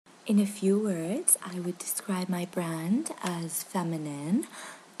In a few words, I would describe my brand as feminine,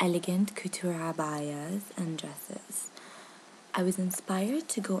 elegant couture abayas and dresses. I was inspired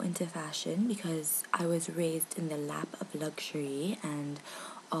to go into fashion because I was raised in the lap of luxury and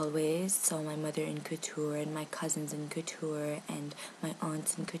always saw my mother in couture and my cousins in couture and my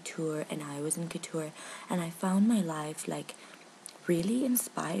aunts in couture and I was in couture, and I found my life really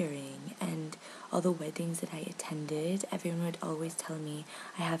inspiring. And all the weddings that I attended, everyone would always tell me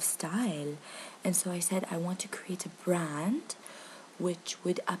I have style. And so I said I want to create a brand which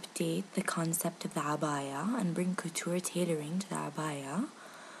would update the concept of the abaya and bring couture tailoring to the abaya.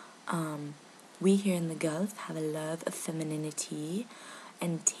 We here in the Gulf have a love of femininity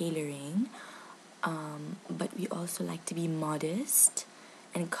and tailoring, but we also like to be modest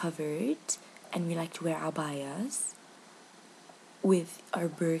and covered, and we like to wear abayas with our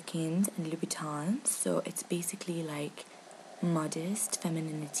Birkins and Louboutins, so it's basically like modest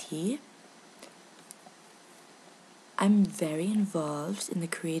femininity. I'm very involved in the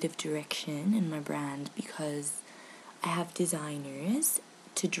creative direction in my brand because I have designers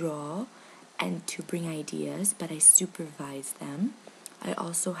to draw and to bring ideas, but I supervise them. I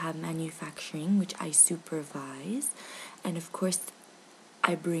also have manufacturing, which I supervise, and of course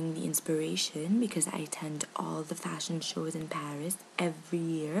I bring the inspiration because I attend all the fashion shows in Paris every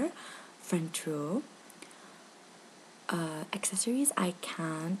year, front row. Accessories I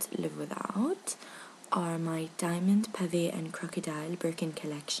can't live without are my diamond, pavé and crocodile Birkin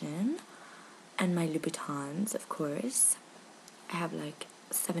collection and my Louboutins, of course. I have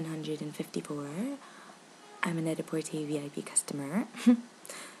 754. I'm a Net-a-Porter VIP customer.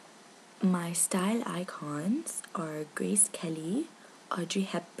 My style icons are Grace Kelly, Audrey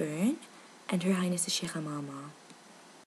Hepburn, and Her Highness the Sheikha Mama.